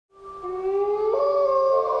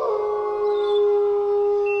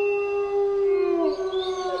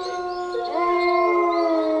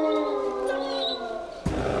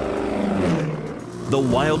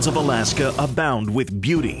wilds of Alaska abound with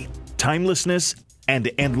beauty, timelessness,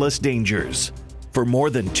 and endless dangers. For more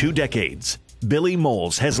than 2 decades, Billy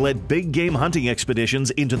Molls has led big game hunting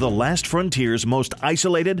expeditions into the last frontier's most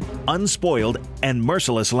isolated, unspoiled, and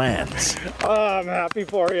merciless lands. Oh, I'm happy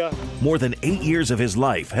for you. More than 8 years of his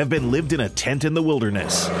life have been lived in a tent in the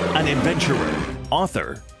wilderness. An adventurer,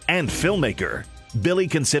 author, and filmmaker, Billy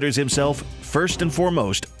considers himself, first and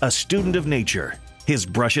foremost, a student of nature. His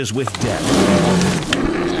brushes with death,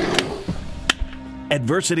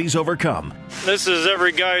 adversities overcome. This is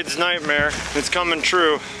every guide's nightmare. It's coming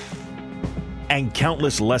true. And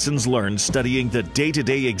countless lessons learned studying the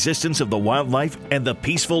day-to-day existence of the wildlife and the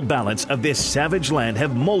peaceful balance of this savage land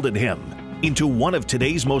have molded him into one of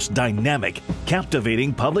today's most dynamic,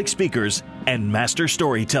 captivating public speakers and master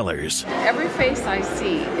storytellers. Every face I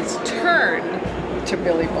see is turned to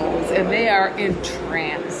Billy Molls, and they are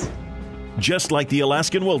entranced. Just like the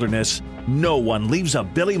Alaskan wilderness, no one leaves a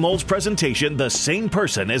Billy Molls presentation the same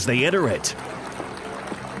person as they enter it.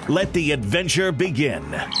 Let the adventure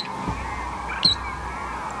begin.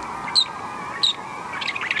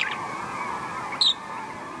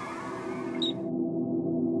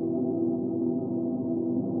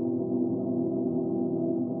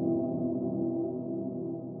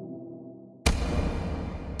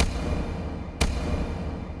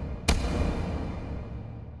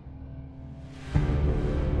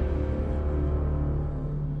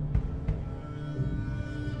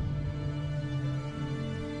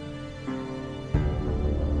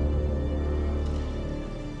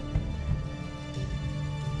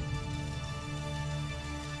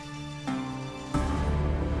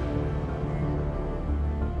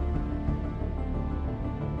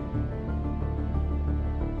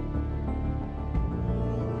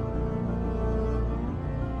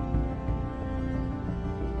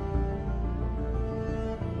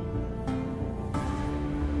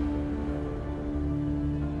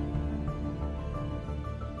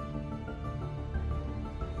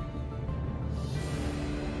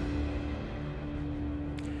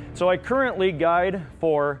 So I currently guide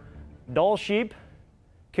for Dall sheep,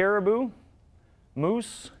 caribou,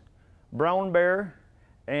 moose, brown bear,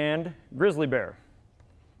 and grizzly bear.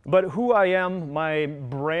 But who I am, my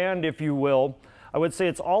brand, if you will, I would say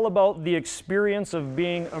it's all about the experience of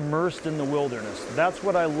being immersed in the wilderness. That's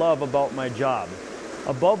what I love about my job.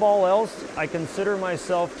 Above all else, I consider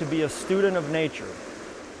myself to be a student of nature.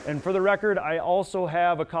 And for the record, I also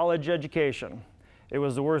have a college education. It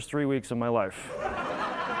was the worst 3 weeks of my life.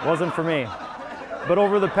 Wasn't for me. But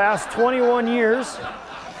over the past 21 years,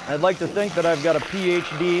 I'd like to think that I've got a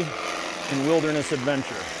PhD in wilderness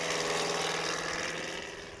adventure.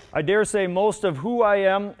 I dare say most of who I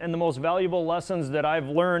am and the most valuable lessons that I've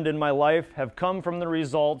learned in my life have come from the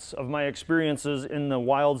results of my experiences in the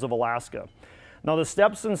wilds of Alaska. Now, the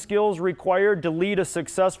steps and skills required to lead a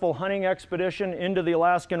successful hunting expedition into the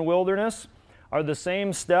Alaskan wilderness are the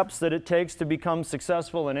same steps that it takes to become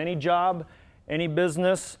successful in any job, any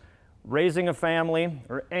business, raising a family,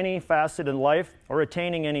 or any facet in life, or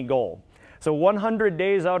attaining any goal. So 100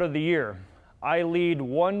 days out of the year, I lead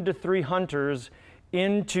 1 to 3 hunters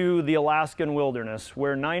into the Alaskan wilderness,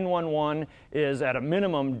 where 911 is at a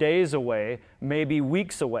minimum days away, maybe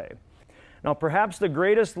weeks away. Now, perhaps the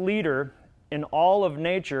greatest leader in all of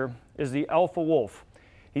nature is the alpha wolf.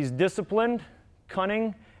 He's disciplined,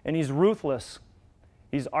 cunning, and he's ruthless.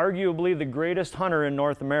 He's arguably the greatest hunter in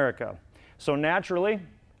North America. So naturally,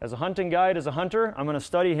 as a hunting guide, as a hunter, I'm going to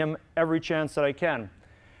study him every chance that I can.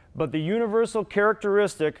 But the universal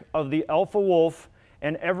characteristic of the alpha wolf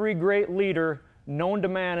and every great leader known to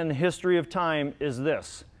man in the history of time is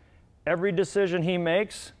this: every decision he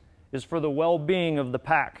makes is for the well-being of the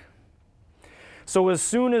pack. So as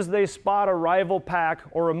soon as they spot a rival pack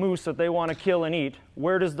or a moose that they want to kill and eat,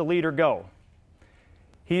 where does the leader go?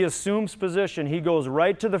 He assumes position. He goes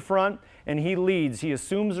right to the front and he leads. He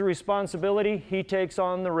assumes the responsibility. He takes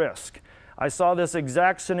on the risk. I saw this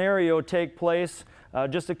exact scenario take place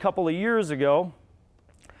just a couple of years ago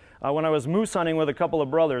when I was moose hunting with a couple of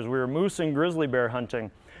brothers. We were moose and grizzly bear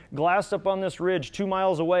hunting. Glassed up on this ridge 2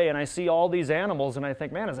 miles away, and I see all these animals, and I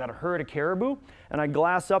think, man, is that a herd of caribou? And I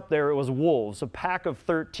glass up there, it was wolves, a pack of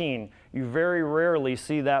 13. You very rarely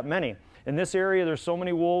see that many. In this area, there's so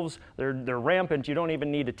many wolves, they're rampant, you don't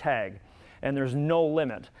even need a tag. And there's no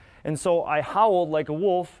limit. And so I howled like a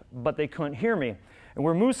wolf, but they couldn't hear me. And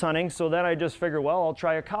we're moose hunting, so then I just figure, well, I'll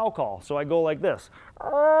try a cow call. So I go like this.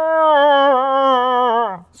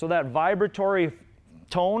 So that vibratory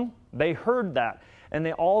tone, they heard that, and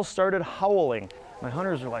they all started howling. My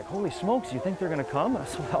hunters are like, holy smokes, you think they're gonna come? I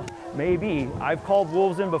said, well, maybe. I've called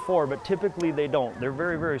wolves in before, but typically they don't. They're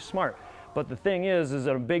very, very smart. But the thing is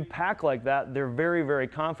in a big pack like that, they're very, very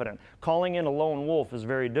confident. Calling in a lone wolf is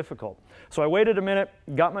very difficult. So I waited a minute,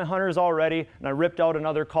 got my hunters all ready, and I ripped out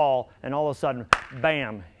another call, and all of a sudden,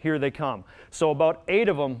 bam, here they come. So about 8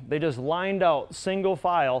 of them, they just lined out, single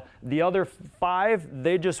file. The other 5,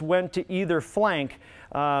 they just went to either flank,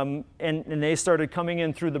 and they started coming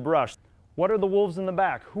in through the brush. What are the wolves in the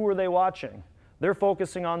back? Who are they watching? They're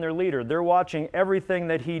focusing on their leader. They're watching everything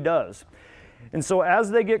that he does. And so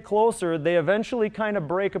as they get closer, they eventually kind of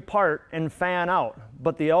break apart and fan out,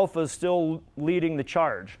 but the alpha is still leading the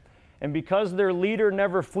charge. And because their leader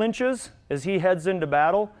never flinches as he heads into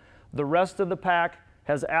battle, the rest of the pack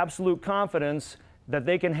has absolute confidence that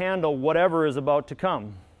they can handle whatever is about to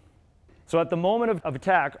come. So at the moment of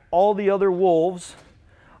attack, all the other wolves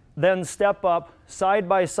then step up side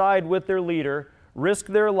by side with their leader, risk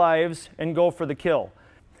their lives, and go for the kill.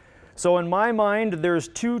 So in my mind, there's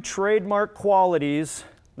 2 trademark qualities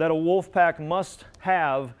that a wolf pack must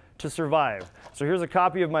have to survive. So here's a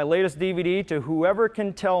copy of my latest DVD. To whoever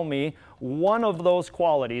can tell me one of those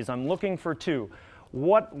qualities, I'm looking for 2.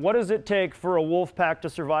 What does it take for a wolf pack to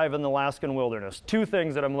survive in the Alaskan wilderness? 2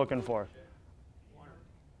 things that I'm looking for.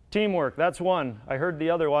 Teamwork, that's one. I heard the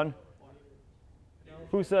other one.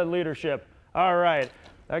 Who said leadership? All right,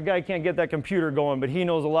 that guy can't get that computer going, but he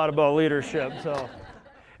knows a lot about leadership.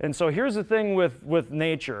 And so here's the thing with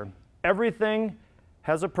nature. Everything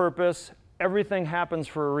has a purpose. Everything happens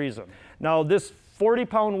for a reason. Now, this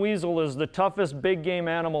 40-pound weasel is the toughest big game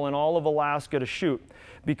animal in all of Alaska to shoot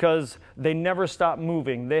because they never stop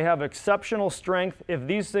moving. They have exceptional strength. If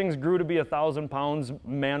these things grew to be 1,000 pounds,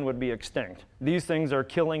 man would be extinct. These things are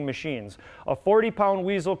killing machines. A 40-pound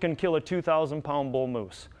weasel can kill a 2,000-pound bull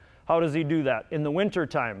moose. How does he do that? In the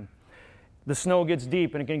wintertime, the snow gets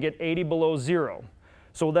deep and it can get 80 below zero.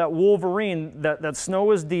 So that wolverine, that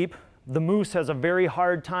snow is deep, the moose has a very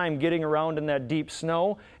hard time getting around in that deep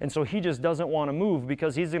snow, and so he just doesn't want to move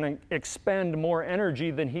because he's going to expend more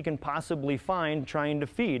energy than he can possibly find trying to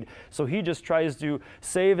feed. So he just tries to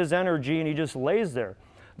save his energy and he just lays there.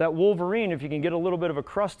 That wolverine, if you can get a little bit of a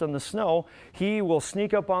crust on the snow, he will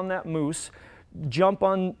sneak up on that moose, jump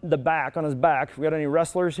on the back, on his back. If we got any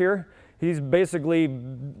wrestlers here, he's basically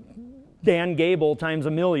Dan Gable times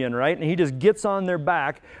 1,000,000, right? And he just gets on their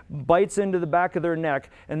back, bites into the back of their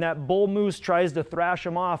neck, and that bull moose tries to thrash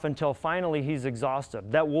him off until finally he's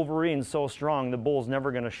exhausted. That wolverine's so strong, the bull's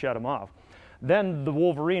never going to shed him off. Then the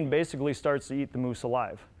wolverine basically starts to eat the moose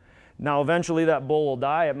alive. Now eventually that bull will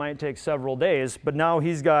die. It might take several days, but now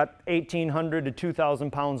he's got 1,800 to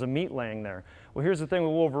 2,000 pounds of meat laying there. Well, here's the thing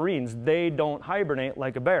with wolverines. They don't hibernate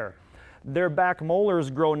like a bear. Their back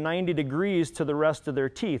molars grow 90 degrees to the rest of their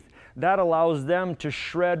teeth. That allows them to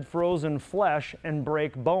shred frozen flesh and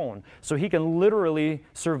break bone. So he can literally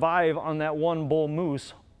survive on that one bull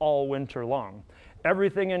moose all winter long.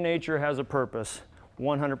 Everything in nature has a purpose,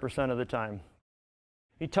 100% of the time.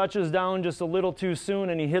 He touches down just a little too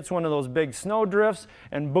soon and he hits one of those big snow drifts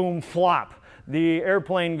and boom, flop. The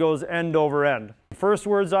airplane goes end over end. First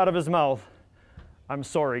words out of his mouth, "I'm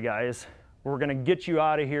sorry guys. We're going to get you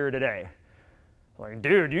out of here today." Like,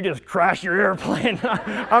 dude, you just crashed your airplane.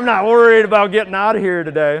 I'm not worried about getting out of here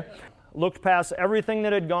today. Looked past everything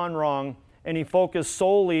that had gone wrong, and he focused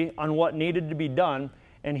solely on what needed to be done,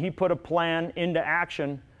 and he put a plan into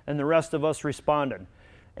action, and the rest of us responded.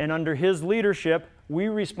 And under his leadership, we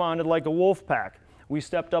responded like a wolf pack. We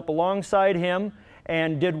stepped up alongside him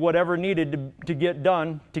and did whatever needed to get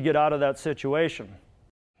done to get out of that situation.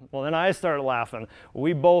 Well, then I started laughing.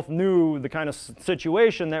 We both knew the kind of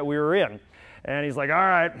situation that we were in. And he's like, "All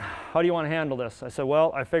right, how do you want to handle this?" I said,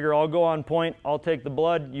 "Well, I figure I'll go on point. I'll take the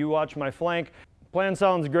blood. You watch my flank. Plan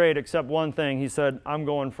sounds great, except one thing." He said, "I'm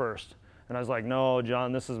going first." And I was like, "No,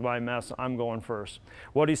 John, this is my mess. I'm going first."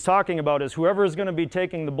 What he's talking about is whoever is going to be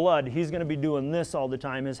taking the blood, he's going to be doing this all the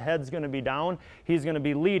time. His head's going to be down. He's going to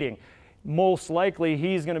be leading. Most likely,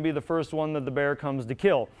 he's going to be the first one that the bear comes to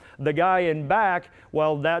kill. The guy in back,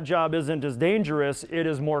 while that job isn't as dangerous, it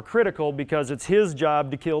is more critical because it's his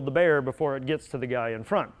job to kill the bear before it gets to the guy in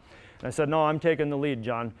front. And I said, "No, I'm taking the lead,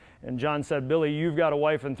 John." And John said, "Billy, you've got a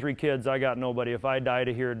wife and 3 kids. I got nobody. If I die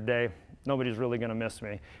to here today, nobody's really going to miss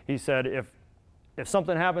me." He said, if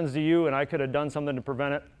something happens to you and I could have done something to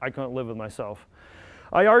prevent it, I couldn't live with myself.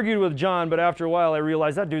 I argued with John, but after a while I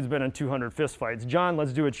realized that dude's been in 200 fistfights. John,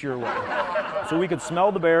 let's do it your way. So we could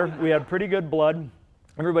smell the bear. We had pretty good blood.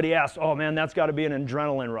 Everybody asked, "Oh man, that's got to be an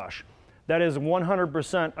adrenaline rush." That is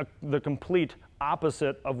 100% the complete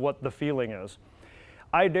opposite of what the feeling is.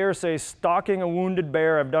 I dare say stalking a wounded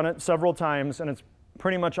bear, I've done it several times, and it's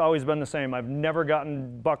pretty much always been the same. I've never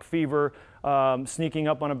gotten buck fever, sneaking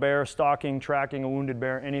up on a bear, stalking, tracking a wounded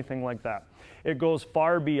bear, anything like that. It goes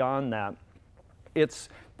far beyond that. It's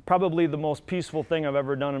probably the most peaceful thing I've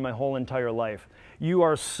ever done in my whole entire life. You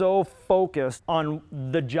are so focused on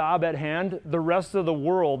the job at hand, the rest of the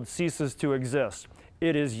world ceases to exist.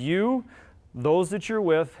 It is you, those that you're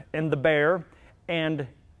with, and the bear, and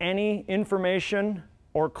any information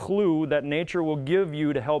or clue that nature will give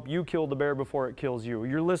you to help you kill the bear before it kills you.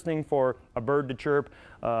 You're listening for a bird to chirp,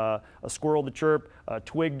 a squirrel to chirp, a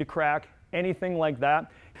twig to crack, anything like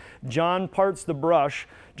that. John parts the brush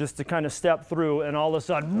just to kind of step through, and all of a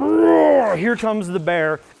sudden, roar, here comes the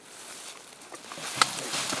bear.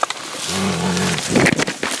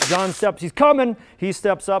 John steps, he's coming, he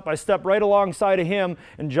steps up, I step right alongside of him,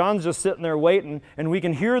 and John's just sitting there waiting, and we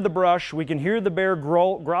can hear the brush, we can hear the bear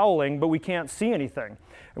growling, but we can't see anything.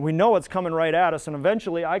 And we know it's coming right at us, and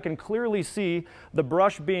eventually I can clearly see the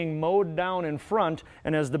brush being mowed down in front,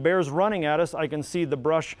 and as the bear's running at us, I can see the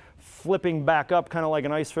brush flipping back up, kind of like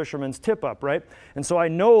an ice fisherman's tip up, right? And so I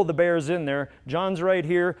know the bear's in there. John's right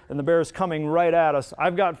here, and the bear's coming right at us.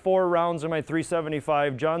 I've got 4 rounds in my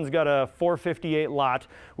 .375. John's got a .458 lot,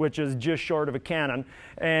 which is just short of a cannon.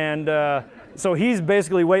 And so he's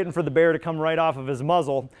basically waiting for the bear to come right off of his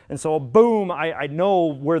muzzle. And so boom, I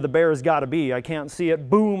know where the bear's got to be. I can't see it.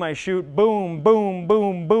 Boom, I shoot. Boom, boom,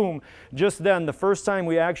 boom, boom. Just then, the first time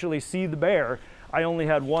we actually see the bear, I only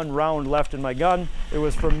had 1 round left in my gun. It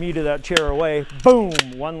was from me to that chair away. Boom,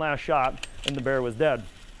 1 last shot, and the bear was dead.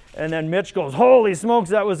 And then Mitch goes, holy smokes,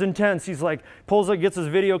 that was intense. He's like, gets his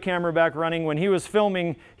video camera back running. When he was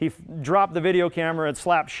filming, he dropped the video camera, it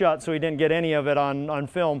slapped shut, so he didn't get any of it on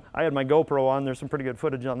film. I had my GoPro on, there's some pretty good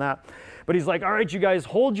footage on that. But he's like, all right, you guys,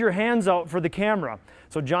 hold your hands out for the camera.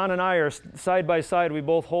 So John and I are side by side, we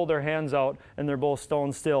both hold our hands out, and they're both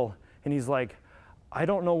stone still. And he's like, I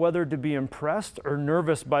don't know whether to be impressed or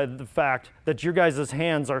nervous by the fact that your guys'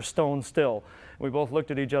 hands are stone still. We both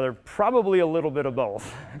looked at each other, probably a little bit of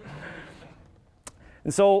both.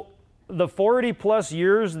 And so the 40+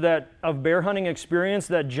 years of bear hunting experience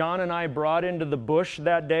that John and I brought into the bush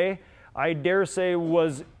that day, I dare say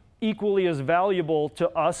was equally as valuable to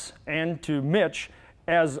us and to Mitch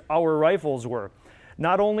as our rifles were.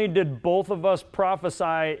 Not only did both of us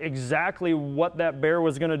prophesy exactly what that bear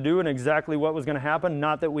was going to do and exactly what was going to happen,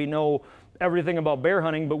 not that we know everything about bear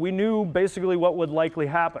hunting, but we knew basically what would likely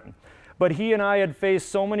happen. But he and I had faced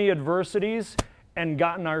so many adversities and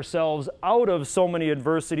gotten ourselves out of so many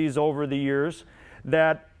adversities over the years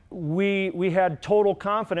that we had total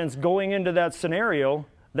confidence going into that scenario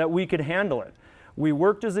that we could handle it. We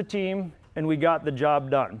worked as a team and we got the job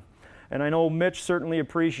done. And I know Mitch certainly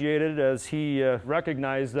appreciated it as he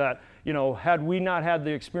recognized that, you know, had we not had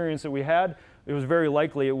the experience that we had, it was very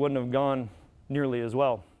likely it wouldn't have gone nearly as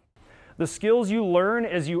well. The skills you learn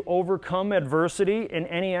as you overcome adversity in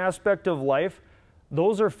any aspect of life,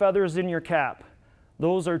 those are feathers in your cap.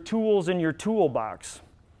 Those are tools in your toolbox.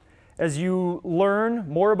 As you learn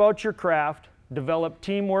more about your craft, develop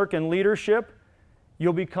teamwork and leadership,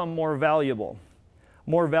 you'll become more valuable.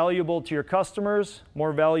 More valuable to your customers,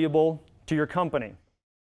 more valuable to your company.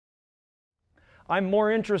 I'm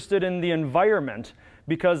more interested in the environment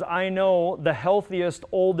because I know the healthiest,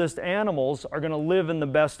 oldest animals are going to live in the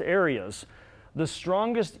best areas. The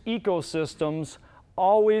strongest ecosystems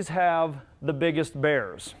always have the biggest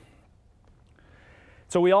bears.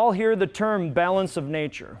 So we all hear the term balance of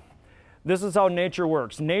nature. This is how nature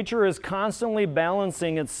works. Nature is constantly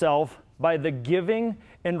balancing itself by the giving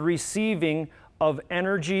and receiving of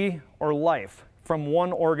energy or life from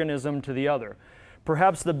one organism to the other.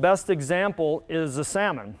 Perhaps the best example is a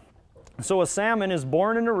salmon. So a salmon is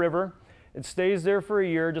born in a river, it stays there for a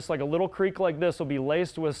year, just like a little creek like this will be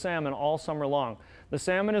laced with salmon all summer long. The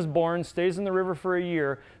salmon is born, stays in the river for a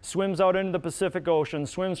year, swims out into the Pacific Ocean,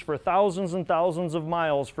 swims for thousands and thousands of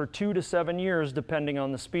miles for 2 to 7 years depending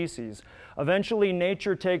on the species. Eventually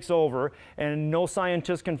nature takes over and no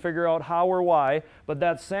scientist can figure out how or why, but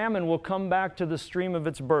that salmon will come back to the stream of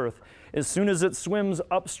its birth. As soon as it swims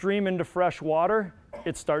upstream into fresh water,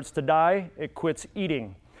 it starts to die, it quits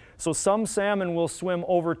eating. So some salmon will swim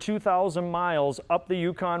over 2,000 miles up the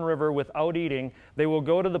Yukon River without eating. They will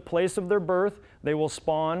go to the place of their birth, they will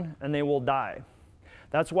spawn, and they will die.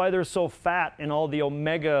 That's why they're so fat in all the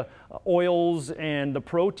omega oils and the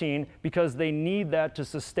protein, because they need that to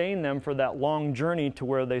sustain them for that long journey to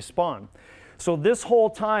where they spawn. So this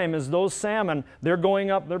whole time as those salmon, they're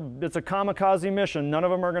going up, it's a kamikaze mission, none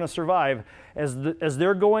of them are going to survive. As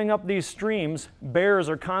they're going up these streams, bears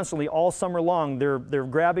are constantly, all summer long, they're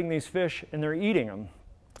grabbing these fish and they're eating them.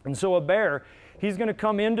 And so a bear, he's going to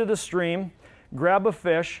come into the stream, grab a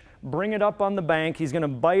fish, bring it up on the bank. He's going to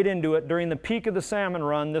bite into it. During the peak of the salmon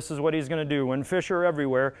run, this is what he's going to do. When fish are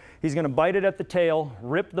everywhere, he's going to bite it at the tail,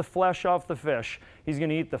 rip the flesh off the fish. He's going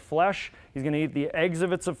to eat the flesh. He's going to eat the eggs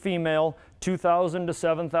if it's a female, 2,000 to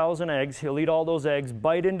 7,000 eggs. He'll eat all those eggs,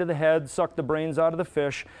 bite into the head, suck the brains out of the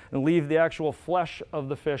fish, and leave the actual flesh of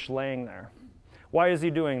the fish laying there. Why is he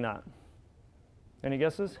doing that? Any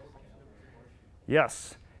guesses?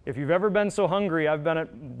 Yes. If you've ever been so hungry, I've done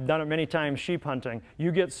it many times sheep hunting.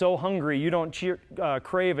 You get so hungry, you don't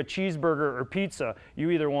crave a cheeseburger or pizza. You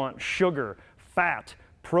either want sugar, fat,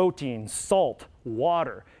 protein, salt,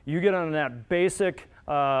 water. You get on that basic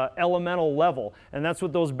elemental level, and that's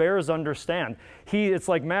what those bears understand. It's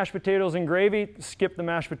like mashed potatoes and gravy. Skip the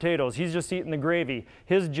mashed potatoes. He's just eating the gravy.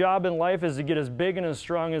 His job in life is to get as big and as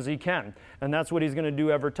strong as he can, and that's what he's going to do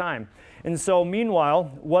every time. And so meanwhile,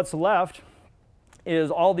 what's left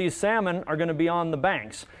is all these salmon are going to be on the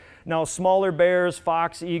banks. Now, smaller bears,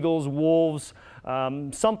 fox, eagles, wolves,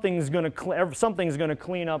 something's going to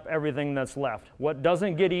clean up everything that's left. What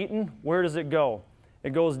doesn't get eaten, where does it go?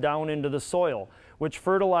 It goes down into the soil, which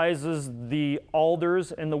fertilizes the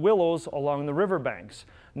alders and the willows along the riverbanks.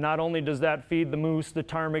 Not only does that feed the moose, the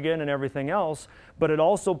ptarmigan, and everything else, but it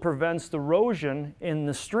also prevents erosion in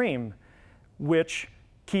the stream, which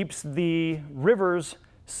keeps the rivers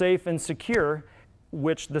safe and secure,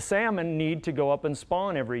 which the salmon need to go up and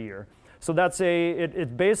spawn every year. So that's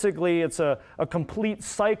it's a complete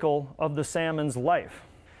cycle of the salmon's life.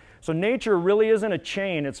 So nature really isn't a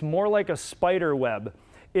chain, it's more like a spider web.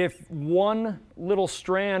 If one little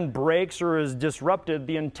strand breaks or is disrupted,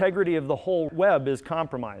 the integrity of the whole web is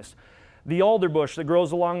compromised. The alder bush that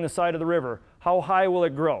grows along the side of the river, how high will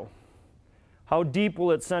it grow? How deep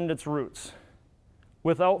will it send its roots?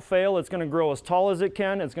 Without fail, it's going to grow as tall as it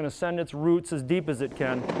can. It's going to send its roots as deep as it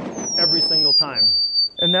can every single time.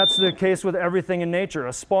 And that's the case with everything in nature.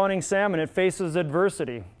 A spawning salmon, it faces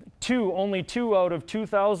adversity. Only two out of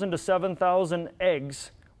 2,000 to 7,000 eggs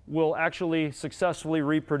will actually successfully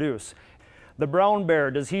reproduce. The brown bear,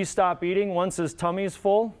 does he stop eating once his tummy's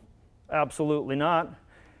full? Absolutely not.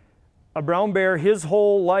 A brown bear, his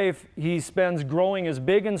whole life, he spends growing as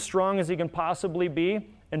big and strong as he can possibly be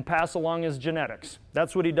and pass along his genetics.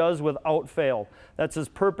 That's what he does without fail. That's his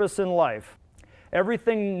purpose in life.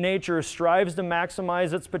 Everything in nature strives to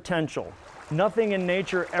maximize its potential. Nothing in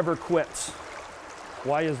nature ever quits.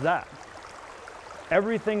 Why is that?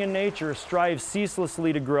 Everything in nature strives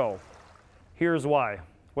ceaselessly to grow. Here's why.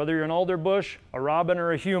 Whether you're an alder bush, a robin,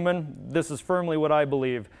 or a human, this is firmly what I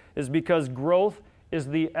believe, is because growth is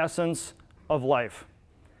the essence of life.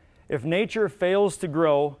 If nature fails to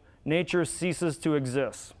grow, nature ceases to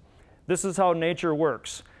exist. This is how nature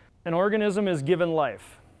works. An organism is given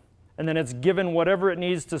life, and then it's given whatever it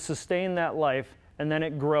needs to sustain that life, and then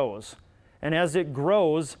it grows. And as it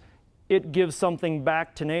grows, it gives something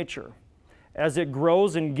back to nature. As it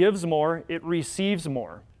grows and gives more, it receives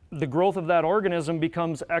more. The growth of that organism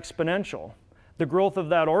becomes exponential. The growth of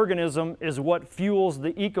that organism is what fuels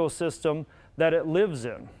the ecosystem that it lives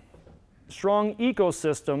in. Strong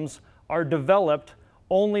ecosystems are developed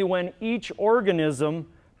only when each organism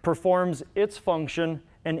performs its function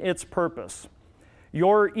and its purpose.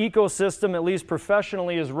 Your ecosystem, at least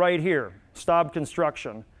professionally, is right here, Staub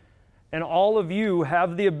Construction. And all of you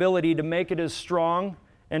have the ability to make it as strong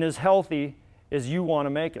and as healthy as you want to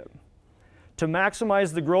make it. To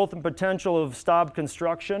maximize the growth and potential of Staub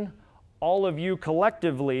Construction, all of you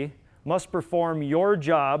collectively must perform your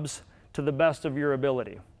jobs to the best of your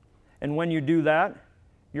ability. And when you do that,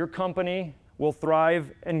 your company will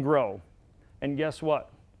thrive and grow. And guess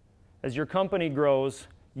what? As your company grows,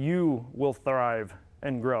 you will thrive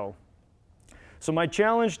and grow. So my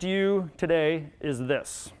challenge to you today is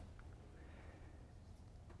this,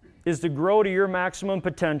 is to grow to your maximum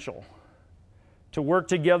potential, to work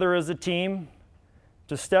together as a team,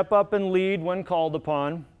 to step up and lead when called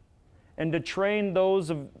upon, and to train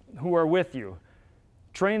those who are with you.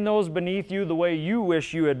 Train those beneath you the way you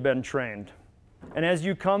wish you had been trained. And as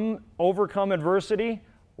you overcome adversity,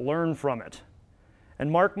 learn from it.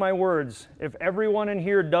 And mark my words, if everyone in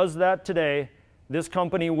here does that today, this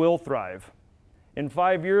company will thrive. In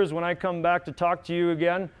 5 years, when I come back to talk to you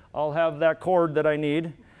again, I'll have that cord that I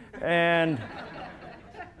need.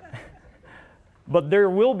 But there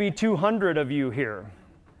will be 200 of you here.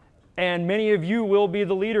 And many of you will be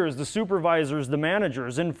the leaders, the supervisors, the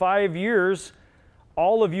managers. In 5 years,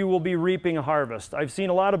 all of you will be reaping a harvest. I've seen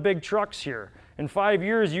a lot of big trucks here. In 5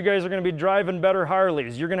 years, you guys are going to be driving better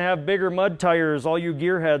Harleys. You're going to have bigger mud tires. All you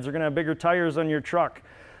gearheads are going to have bigger tires on your truck.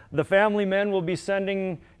 The family men will be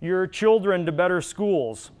sending your children to better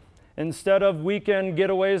schools. Instead of weekend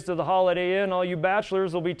getaways to the Holiday Inn, all you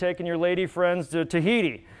bachelors will be taking your lady friends to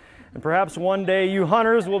Tahiti. And perhaps one day you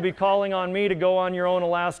hunters will be calling on me to go on your own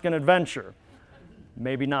Alaskan adventure.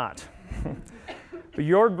 Maybe not. But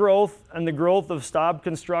your growth and the growth of Staub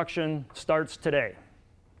Construction starts today.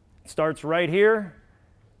 It starts right here,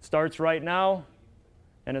 it starts right now,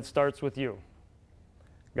 and it starts with you.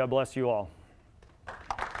 God bless you all.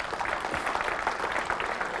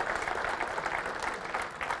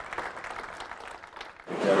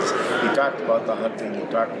 He talked about the hunting, he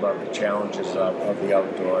talked about the challenges of the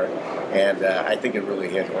outdoor, and I think it really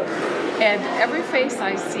hit home. And every face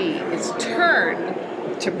I see is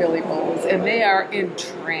turned to Billy Molls, and they are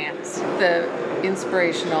entranced. The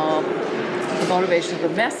inspirational, the motivation, the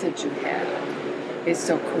message you have is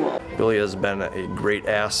so cool. Billy has been a great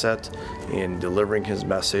asset in delivering his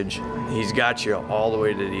message. He's got you all the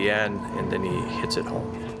way to the end, and then he hits it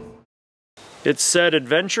home. It's said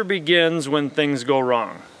adventure begins when things go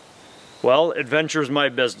wrong. Well, adventure's my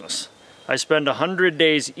business. I spend 100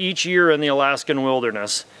 days each year in the Alaskan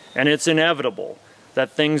wilderness, and it's inevitable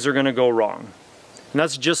that things are going to go wrong. And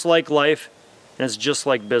that's just like life, and it's just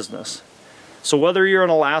like business. So whether you're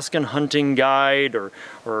an Alaskan hunting guide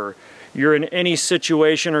or you're in any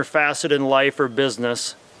situation or facet in life or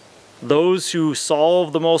business, those who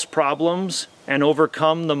solve the most problems and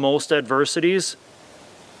overcome the most adversities,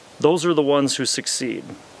 those are the ones who succeed.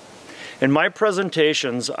 In my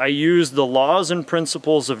presentations, I use the laws and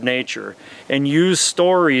principles of nature and use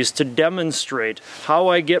stories to demonstrate how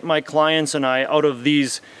I get my clients and I out of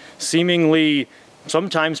these seemingly,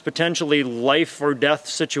 sometimes potentially life or death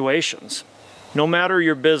situations. No matter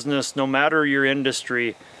your business, no matter your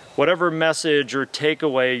industry, whatever message or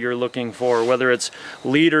takeaway you're looking for, whether it's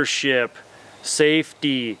leadership,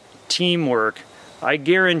 safety, teamwork, I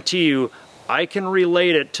guarantee you I can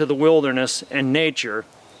relate it to the wilderness and nature,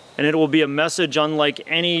 and it will be a message unlike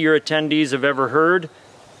any your attendees have ever heard,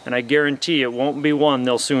 and I guarantee it won't be one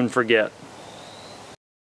they'll soon forget.